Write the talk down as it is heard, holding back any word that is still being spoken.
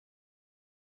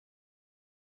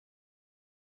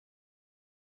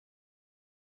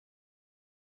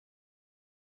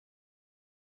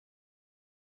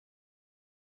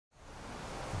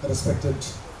respected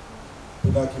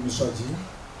Pinaki Mishra ji,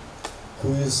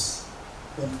 who is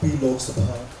MP Lok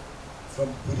Sabha from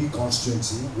Puri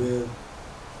constituency, where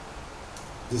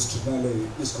this Triennial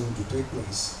is going to take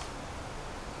place.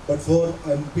 But for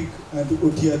Anpic and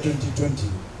OTIA 2020,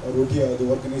 or OTIA, the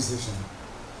organization,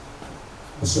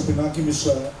 Mr. Pinaki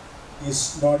Mishra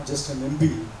is not just an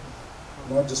MP,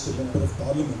 not just a member of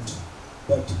parliament,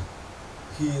 but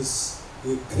he is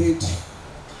a great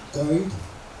guide,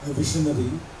 a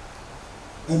visionary,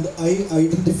 and I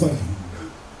identify him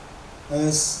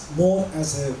as more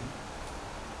as an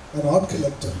art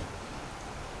collector,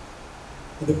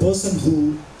 and a person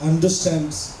who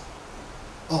understands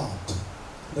art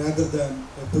rather than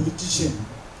a politician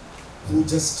who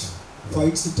just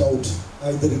fights it out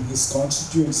either in his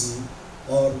constituency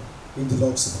or in the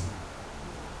Lok Sabha.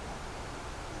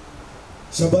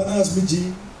 Shabana Azmi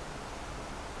ji,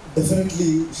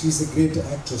 definitely she is a great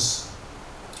actress,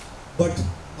 but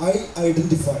I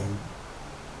identify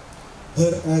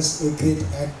her as a great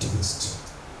activist.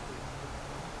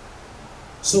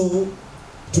 So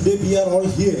today we are all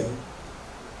here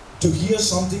to hear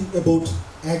something about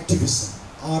activism,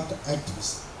 art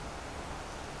activism.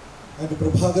 And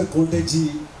Prabhakar Kolte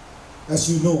ji, as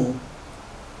you know,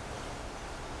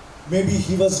 maybe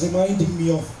he was reminding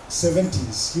me of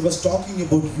 70s. He was talking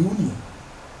about union,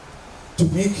 to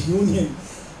make union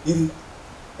in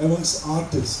amongst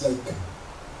artists. Like,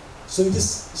 so it is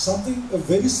something, a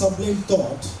very sublime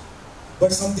thought,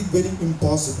 but something very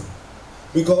impossible.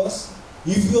 Because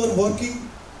if you are working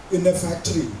in a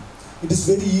factory, it is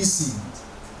very easy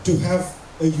to have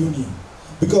a union,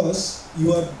 because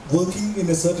you are working in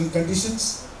a certain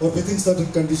conditions or within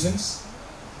certain conditions,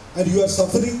 and you are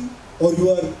suffering or you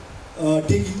are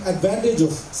taking advantage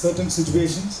of certain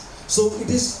situations. So it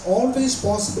is always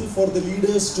possible for the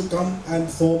leaders to come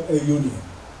and form a union.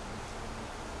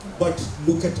 But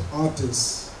look at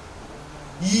artists.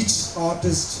 Each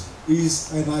artist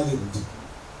is an island,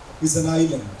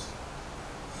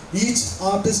 Each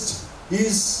artist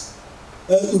is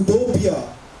a utopia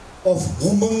of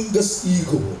humongous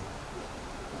ego.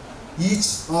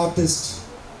 Each artist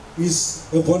is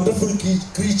a wonderful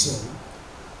creature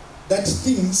that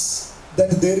thinks that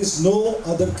there is no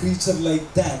other creature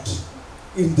like that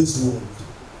in this world.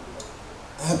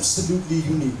 Absolutely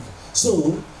unique.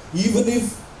 So even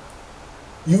if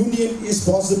union is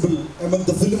possible among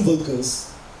the film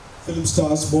workers, film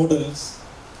stars, models,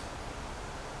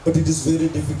 but it is very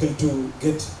difficult to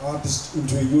get artists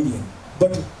into a union.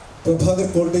 But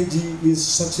Prabhakar Kolte ji is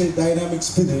such a dynamic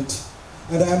spirit,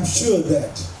 and I am sure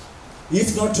that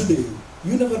if not today,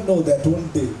 you never know that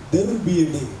one day there will be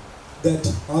a day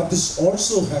that artists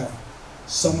also have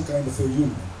some kind of a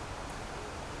union.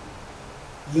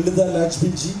 Lalita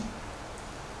Lajmi ji,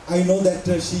 I know that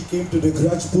she came to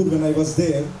Rajpur when I was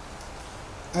there,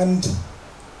 and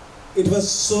it was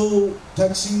so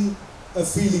touching a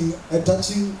feeling, a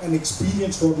touching an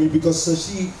experience for me, because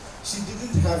she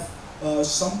didn't have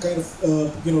some kind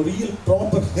of real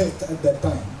proper health at that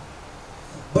time,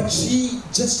 but she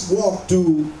just walked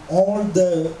to all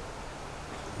the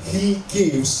hill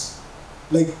caves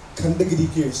like Khandagiri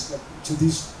caves, like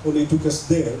Chadish Ole took us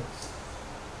there,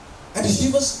 and she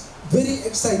was very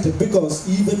excited because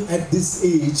even at this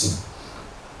age,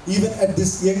 even at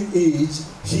this young age,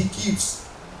 she keeps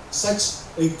such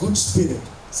a good spirit,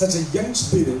 such a young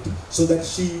spirit, so that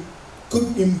she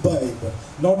could imbibe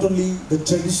not only the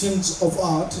traditions of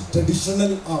art,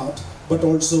 traditional art, but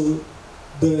also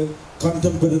the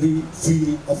contemporary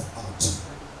feel of art.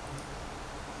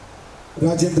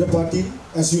 Rajendra Patil,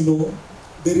 as you know,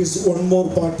 there is one more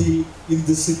party in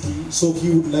the city, so he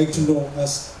would like to know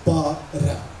as PaRa.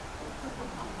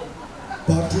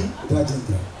 Patil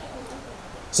Rajendra.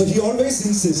 So he always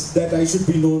insists that I should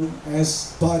be known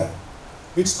as PaRa.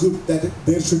 It's good that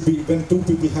there should be, when two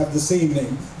people have the same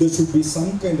name, there should be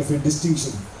some kind of a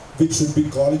distinction, which should be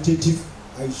qualitative,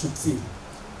 I should say.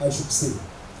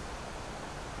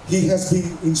 He has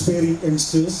been inspiring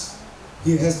youngsters,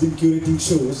 he has been curating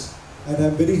shows, and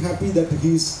I'm very happy that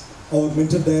he's our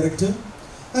mentor director,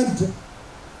 and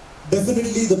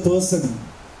definitely the person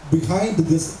behind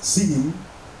this scene,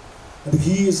 and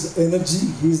he is energy,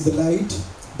 he is the light,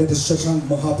 that is Sashanka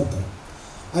Mohapatra.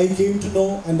 I came to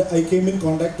know and I came in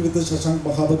contact with the Sashanka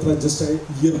Mohapatra just a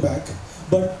year back,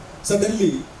 but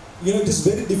suddenly, it is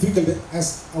very difficult,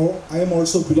 as I am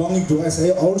also belonging to, as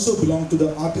I also belong to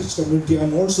the artist community, I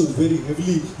am also very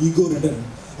heavily ego-ridden,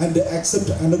 and to accept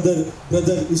another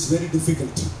brother is very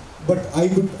difficult. But I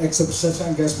would accept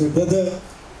Sashank as my brother,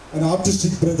 an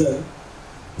artistic brother.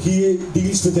 He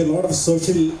deals with a lot of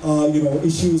social,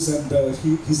 issues, and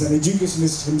he's an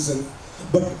educationist himself.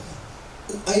 But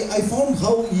I found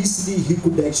how easily he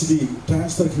could actually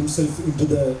transfer himself into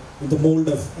the mold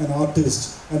of an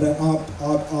artist and an art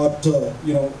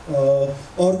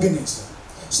organizer.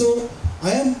 So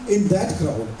I am in that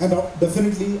crowd, and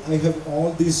definitely I have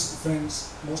all these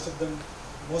friends. Most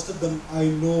of them I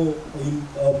know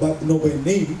by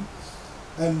name,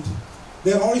 and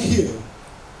they are all here,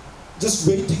 just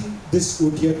waiting this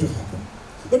OTIA to happen.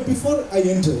 But before I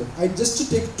enter, I just to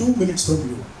take 2 minutes from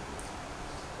you.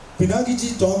 Pinaki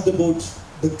ji talked about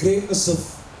the greatness of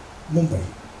Mumbai.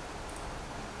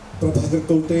 Prabhakar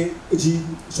Kolte ji,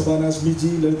 Shabana Azmi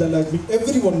ji, Lalita Lajmi,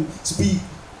 everyone speaks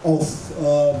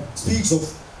of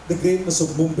the greatness of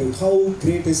Mumbai, how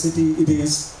great a city it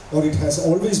is, or it has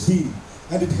always been,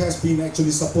 and it has been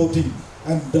actually supporting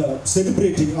and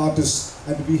celebrating artists,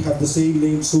 and we have the same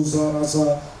names, Souza,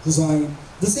 Raza, Hussain,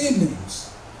 the same names.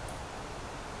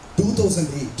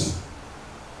 2008.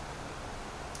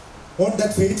 On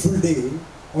that fateful day,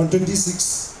 on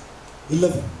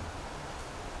 26/11,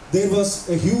 there was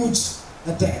a huge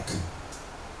attack.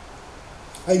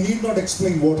 I need not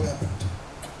explain what happened.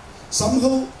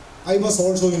 Somehow, I was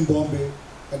also in Bombay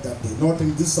at that day, not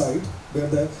in this side where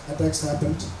the attacks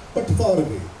happened, but far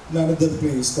away, in another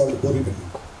place called Borivali.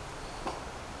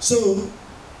 So,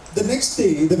 the next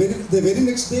day, the very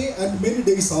next day and many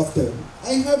days after,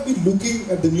 I have been looking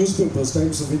at the newspapers,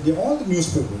 Times of India, all the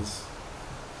newspapers.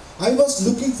 I was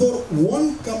looking for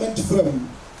one comment from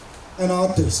an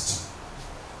artist.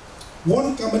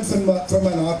 One comment from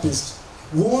an artist,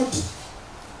 what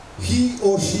he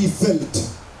or she felt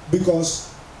because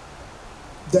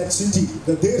that city,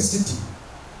 their city,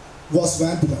 was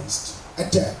vandalized,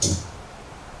 attacked.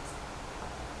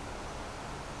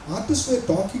 Artists were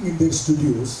talking in their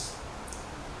studios,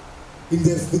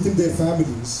 within their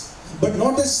families, but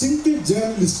not a single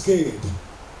journalist cared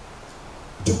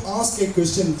to ask a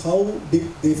question, how did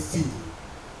they feel?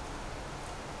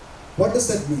 What does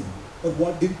that mean? Or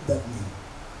what did that mean?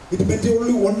 It meant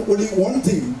only one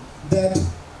thing, that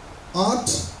art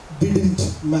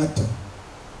didn't matter.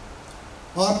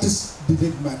 Artists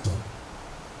didn't matter.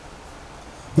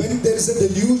 When there is a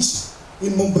deluge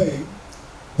in Mumbai,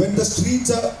 when the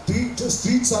streets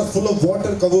are full of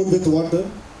water, covered with water,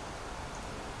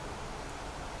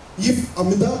 if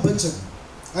Amitabh Bachchan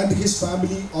and his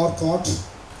family are caught,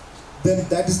 then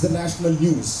that is the national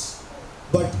news.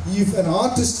 But if an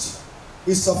artist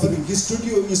is suffering, his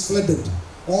studio is flooded,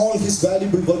 all his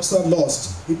valuable works are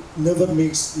lost, it never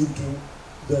makes into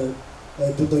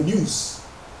to the news.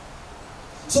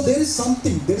 So there is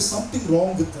something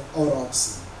wrong with our art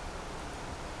scene.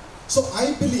 So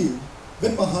I believe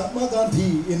when Mahatma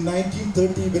Gandhi in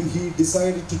 1930, when he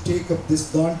decided to take up this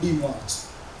Gandhi March,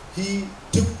 he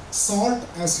took salt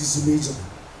as his imagery,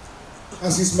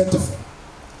 as his metaphor.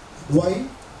 Why?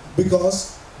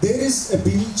 Because there is a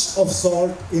pinch of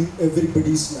salt in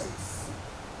everybody's life.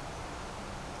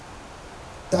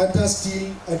 Tata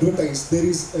Steel advertised, there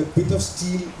is a bit of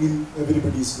steel in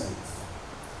everybody's life.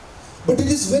 But it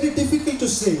is very difficult to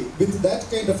say with that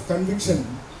kind of conviction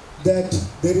that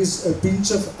there is a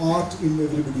pinch of art in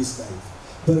everybody's life.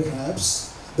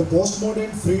 Perhaps the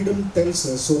postmodern freedom tells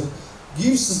us, or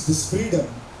gives us this freedom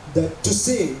that to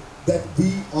say that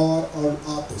we are our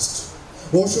artists.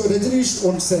 Osho Rajneesh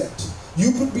once said,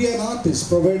 you could be an artist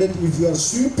provided if you are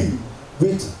sweeping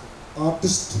with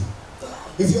artistry.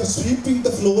 If you are sweeping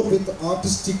the floor with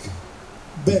artistic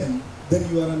bend, then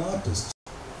you are an artist.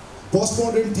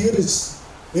 Postmodern theorists,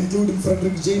 including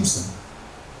Frederick Jameson,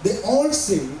 they all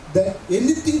say that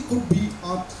anything could be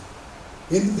art.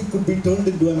 Anything could be turned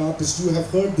into an artist. You have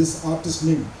heard this artist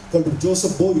name called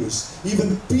Joseph Beuys.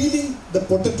 Even peeling the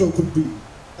potato could be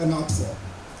an art form.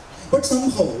 But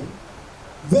somehow,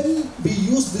 when we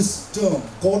use this term,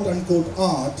 quote-unquote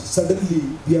art,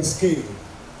 suddenly we are scared.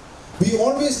 We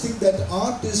always think that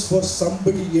art is for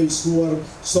somebody else who are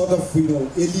sort of,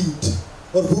 elite,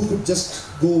 or who could just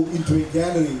go into a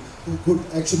gallery, who could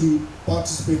actually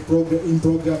participate in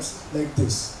programs like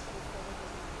this.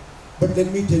 But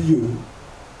let me tell you,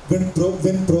 when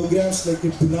programs like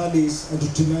Triennials and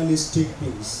Triennials take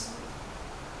place,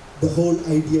 the whole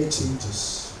idea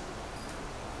changes.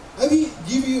 I will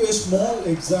give you a small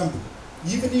example.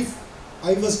 Even if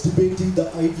I was debating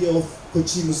the idea of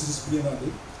Kochi Muslims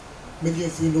Biennale, many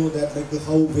of you know that, like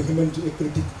how vehement a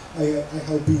critic I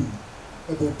have been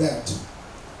about that.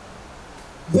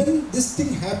 When this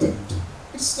thing happened,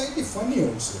 it's slightly funny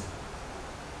also.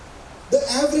 The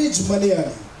average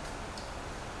Malayali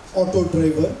auto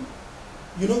driver,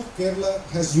 Kerala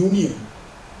has union.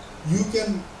 You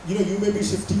can, you may be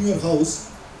shifting your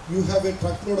house, you have a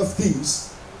truckload of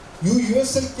things, you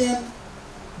yourself can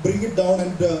bring it down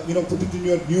and put it in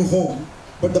your new home,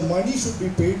 but the money should be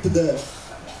paid to the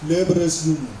laborers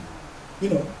union, you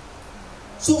know.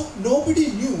 So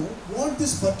nobody knew what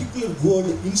this particular word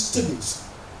installation,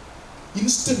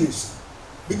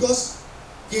 because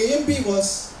KMB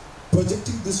was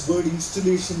projecting this word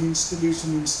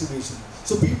installation.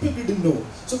 So people didn't know.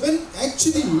 So when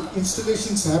actually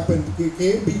installations happened,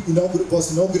 KMB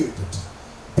was inaugurated,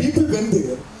 people went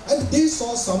there and they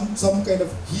saw some kind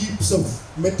of heaps of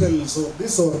metals or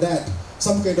this or that,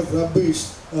 some kind of rubbish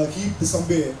heaped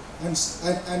somewhere, and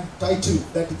titled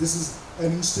that this is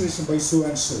an installation by so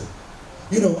and so.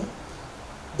 You know,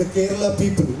 the Kerala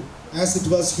people, as it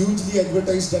was hugely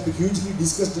advertised and hugely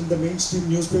discussed in the mainstream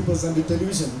newspapers and the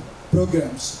television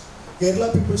programs,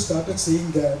 Kerala people started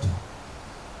saying that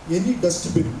any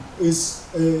dustbin is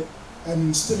an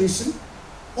installation,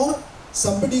 or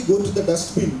somebody go to the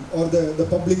dustbin, or the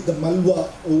public, the malwa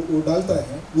वो डालता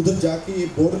है, उधर जाके ये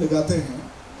board लगाते हैं,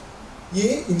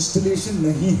 ये installation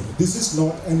नहीं है, this is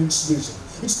not an installation.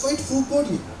 It's quite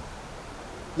Foucauldian.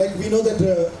 Like we know that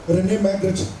René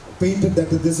Magritte painted that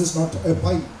this is not a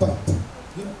pipe.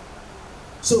 You know?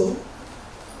 So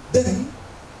then,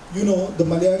 you know, the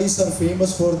Malayalis are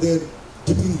famous for their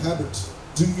drinking habit.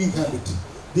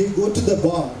 They go to the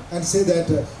bar and say that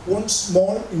one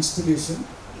small installation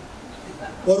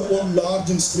or one large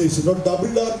installation or double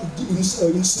large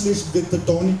installation with the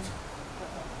tonic,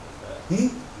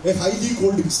 a highly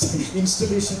cold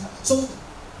installation. So,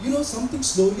 you know, something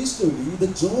slowly, the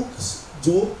joke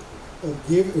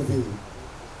gave away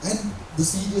and the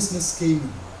seriousness came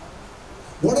in.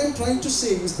 What I'm trying to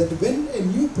say is that when a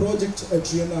new project, a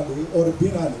Triennial or a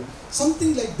Biennale,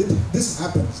 something like this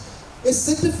happens, a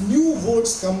set of new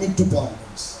words come into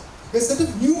parliaments, a set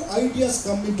of new ideas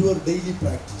come into our daily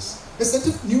practice, a set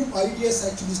of new ideas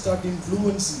actually start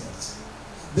influencing us.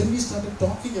 Then we started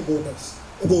talking about it,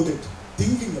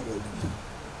 thinking about it.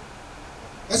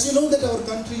 As you know that our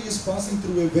country is passing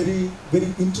through a very,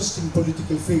 very interesting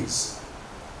political phase.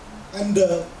 And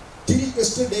till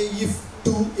yesterday, if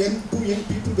two young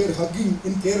people were hugging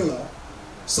in Kerala,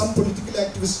 some political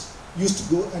activists used to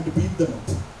go and beat them up.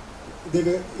 They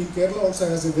were in Kerala also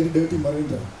has a very dirty marine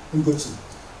drive in Kochi.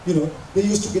 You know, they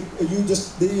used to get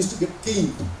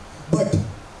caned. But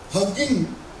hugging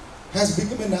has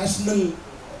become a national,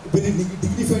 very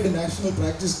dignified national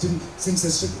practice since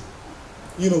yesterday.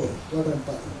 You know what I'm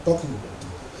talking about.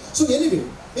 So anyway,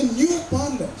 a new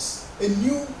parlance, a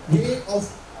new way of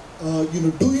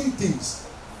doing things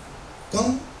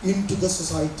come into the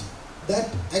society that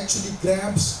actually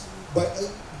grabs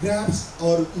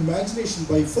our imagination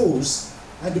by force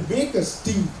and make us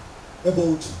think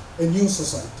about a new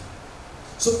society.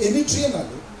 So any Triennial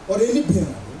or any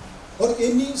Biennale or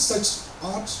any such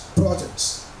art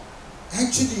projects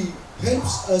actually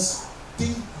helps us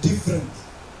think differently.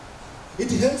 It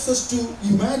helps us to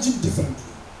imagine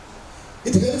differently.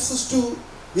 It helps us to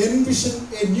envision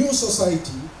a new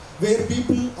society where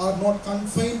people are not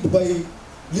confined by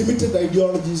limited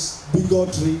ideologies,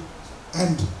 bigotry,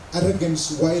 and arrogance,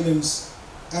 violence,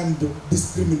 and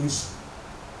discrimination.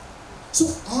 So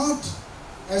art,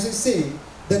 as I say,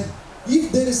 that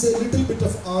if there is a little bit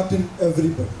of art in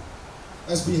everybody,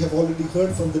 as we have already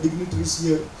heard from the dignitaries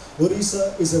here,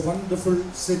 Odisha is a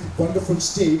wonderful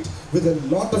state with a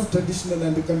lot of traditional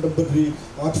and contemporary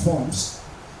art forms.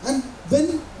 And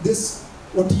when this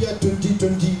OTIA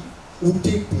 2020 would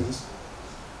take place,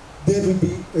 there will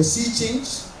be a sea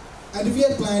change, and we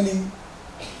are planning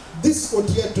this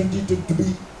OTIA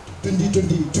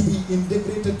 2020 to be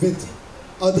integrated with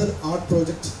other art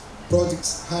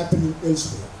projects happening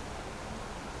elsewhere.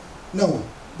 Now,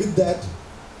 with that,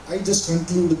 I just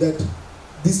conclude that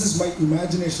this is my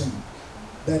imagination,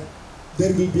 that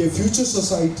there will be a future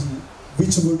society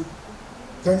which would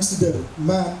consider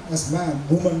man as man,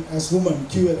 woman as woman,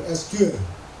 queer as queer.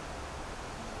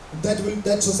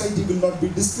 That society will not be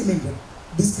discriminated,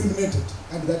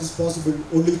 and that is possible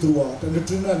only through art. And the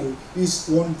Triennial is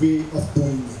one way of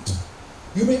doing it.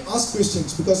 You may ask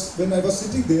questions, because when I was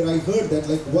sitting there, I heard that,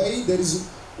 like, why there is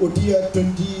OTIA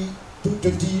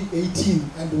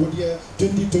 2018 and OTIA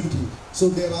 2020. So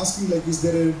they are asking, like, is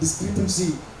there a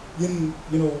discrepancy in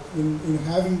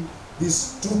having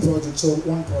these two projects or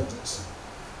one project?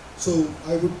 So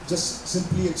I would just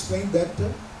simply explain that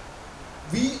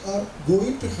we are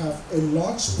going to have a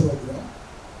launch program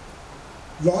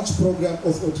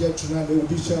of OTIA Triennial,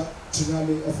 Odisha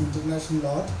Triennial of International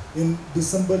Art in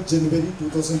December-January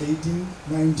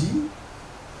 2018-19,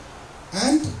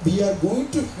 and we are going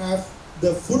to have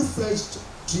the full-fledged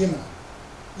Triennial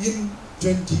in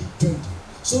 2020.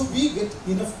 So we get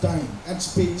enough time and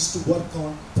space to work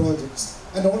on projects,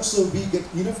 and also we get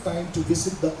enough time to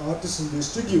visit the artists in their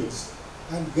studios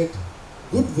and get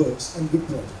good works and good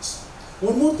projects.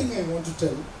 One more thing I want to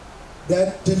tell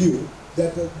you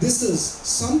that this is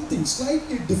something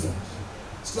slightly different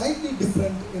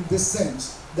in this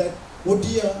sense that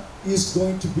OTIA is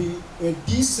going to be a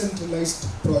decentralized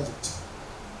project.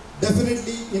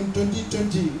 Definitely in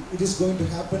 2020 it is going to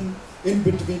happen in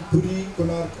between Puri,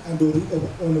 Konark and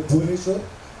Bhubaneswar,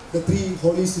 the three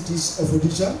holy cities of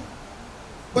Odisha.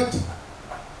 But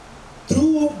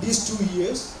throughout these 2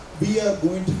 years, we are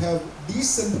going to have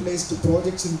decentralized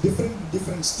projects in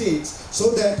different states,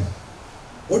 so that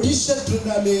Odisha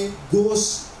Triennial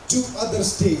goes to other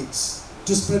states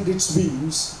to spread its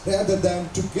wings rather than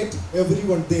to get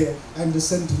everyone there and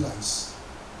centralize.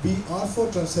 We are for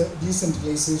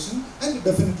decentralization, and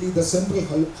definitely the central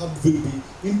hub will be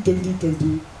in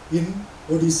 2020 in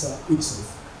Odisha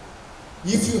itself.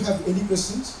 If you have any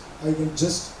questions, I can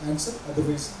just answer,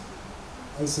 otherwise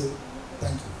I say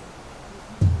thank you.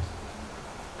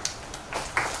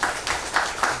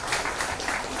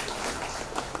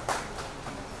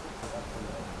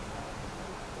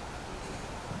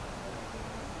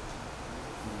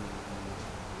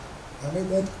 Am I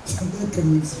that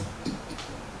convincing?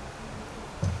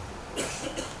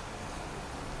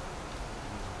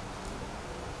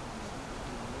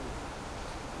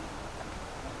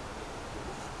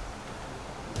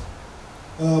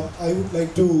 I would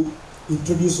like to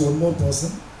introduce one more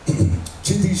person,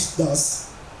 Chitish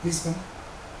Das. Please come.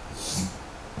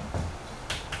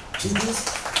 Chitish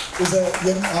is a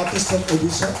young artist from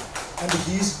Odisha, and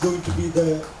he is going to be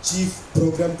the chief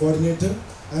program coordinator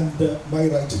and my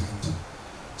right hand.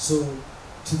 So,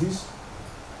 Chitish,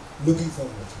 looking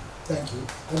forward. Thank you.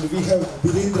 And we have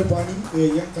Virendra Pani,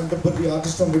 a young contemporary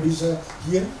artist from Odisha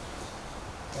here.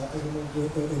 I don't know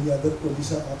any other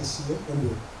Odisha artists here.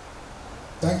 Anyway.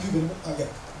 Thank you very much. Again,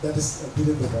 that is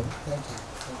Virendra Pani. Thank you.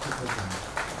 Thank you for coming.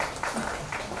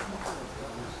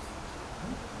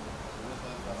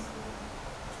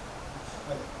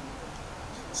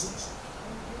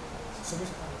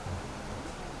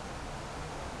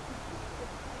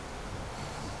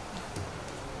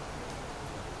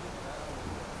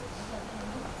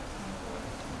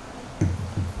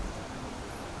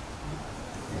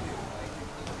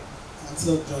 Thanks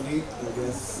a lot, Johnny. I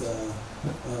guess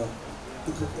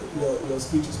your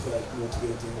speech is quite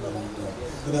motivating,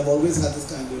 and I've always had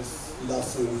this kind of love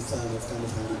for Odisha and kind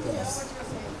of handicrafts.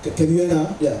 Can you hear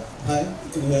now? Yeah. Hi.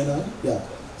 Can you hear now? Yeah.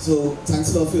 So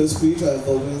thanks a lot for your speech. I've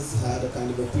always had a kind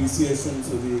of appreciation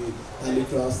for the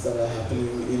handicrafts that are happening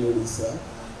in Odisha.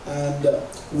 And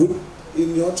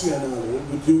in your Triennial,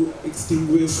 would you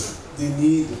extinguish the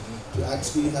need to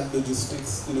actually have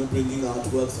logistics, bringing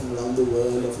artworks from around the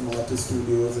world or from artist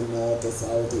studios in North or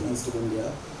South or East of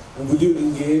India? And would you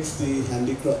engage the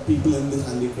people in the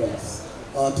handicrafts,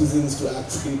 artisans, to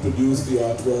actually produce the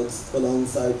artworks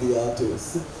alongside the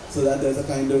artists, so that there's a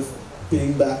kind of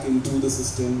paying back into the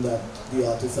system that the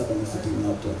artists are benefiting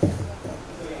out of? Yeah.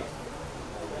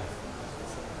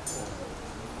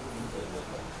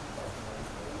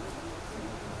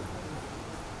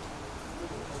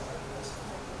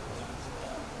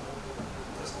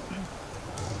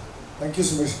 Thank you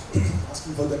so much for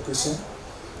asking for that question.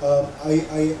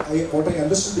 What I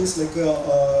understood is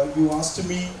you asked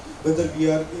me whether we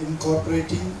are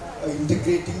integrating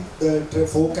the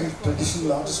folk and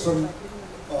traditional artists from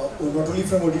not only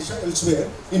from Odisha, elsewhere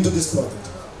into this project.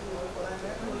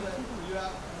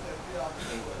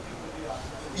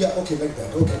 Yeah, okay, like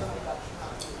that. Okay.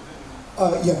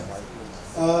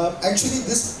 Actually,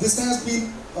 this has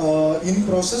been in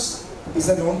process. It's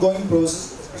an ongoing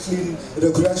process, especially in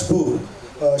Raghurajpur.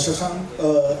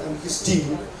 Sashanka and his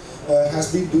team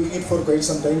has been doing it for quite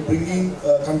some time, bringing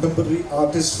contemporary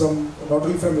artists from not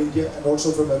only from India and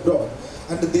also from abroad.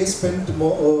 And they spent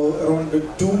around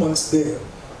 2 months there,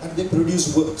 and they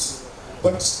produce works.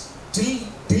 But till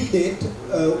date,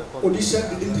 Odisha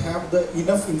didn't have the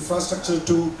enough infrastructure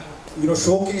to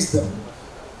showcase them.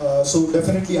 So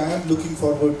definitely I am looking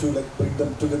forward to bring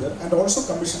them together, and also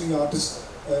commissioning artists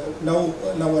now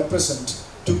at present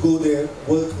to go there,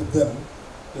 work with them.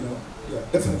 Yeah,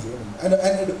 definitely.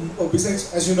 And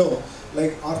besides, as you know,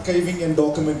 archiving and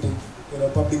documenting,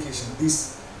 publication,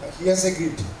 these he has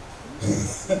agreed.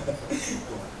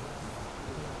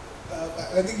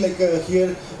 I think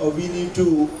here we need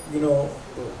to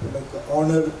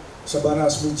honor Shabana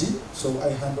Azmi ji. So I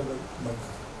hand over the mic.